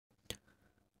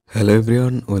Hello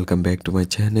everyone, welcome back to my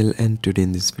channel, and today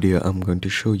in this video I'm going to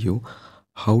show you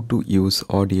how to use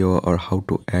audio or how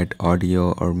to add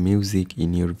audio or music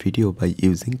in your video by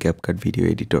using Capcut video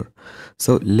editor.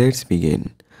 So let's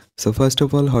begin. So first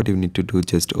of all, what you need to do,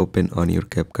 just open on your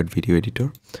Capcut video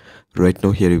editor. Right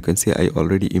now here you can see I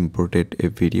already imported a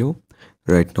video.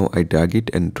 Right now I drag it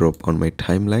and drop on my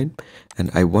timeline,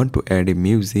 and I want to add a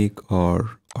music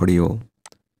or audio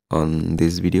on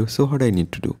this video. So what I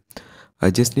need to do, I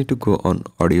just need to go on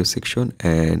audio section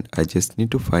and I just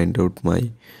need to find out my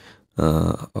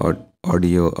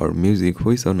audio or music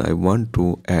which one I want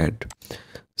to add.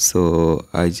 So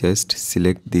I just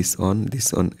select this on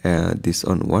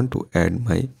want to add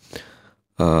my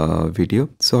video.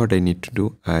 So what I need to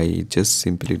do, I just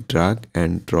simply drag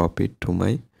and drop it to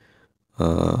my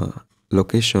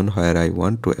location where I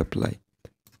want to apply.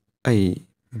 I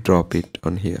drop it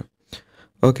on here.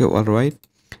 Okay, all right.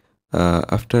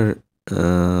 After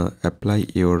apply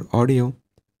your audio,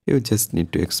 you just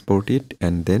need to export it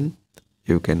and then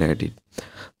you can add it.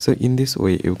 So in this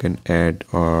way you can add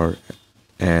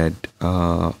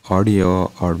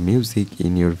audio or music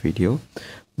in your video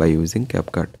by using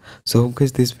CapCut. So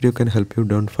guys, this video can help you.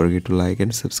 Don't forget to like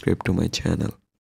and subscribe to my channel.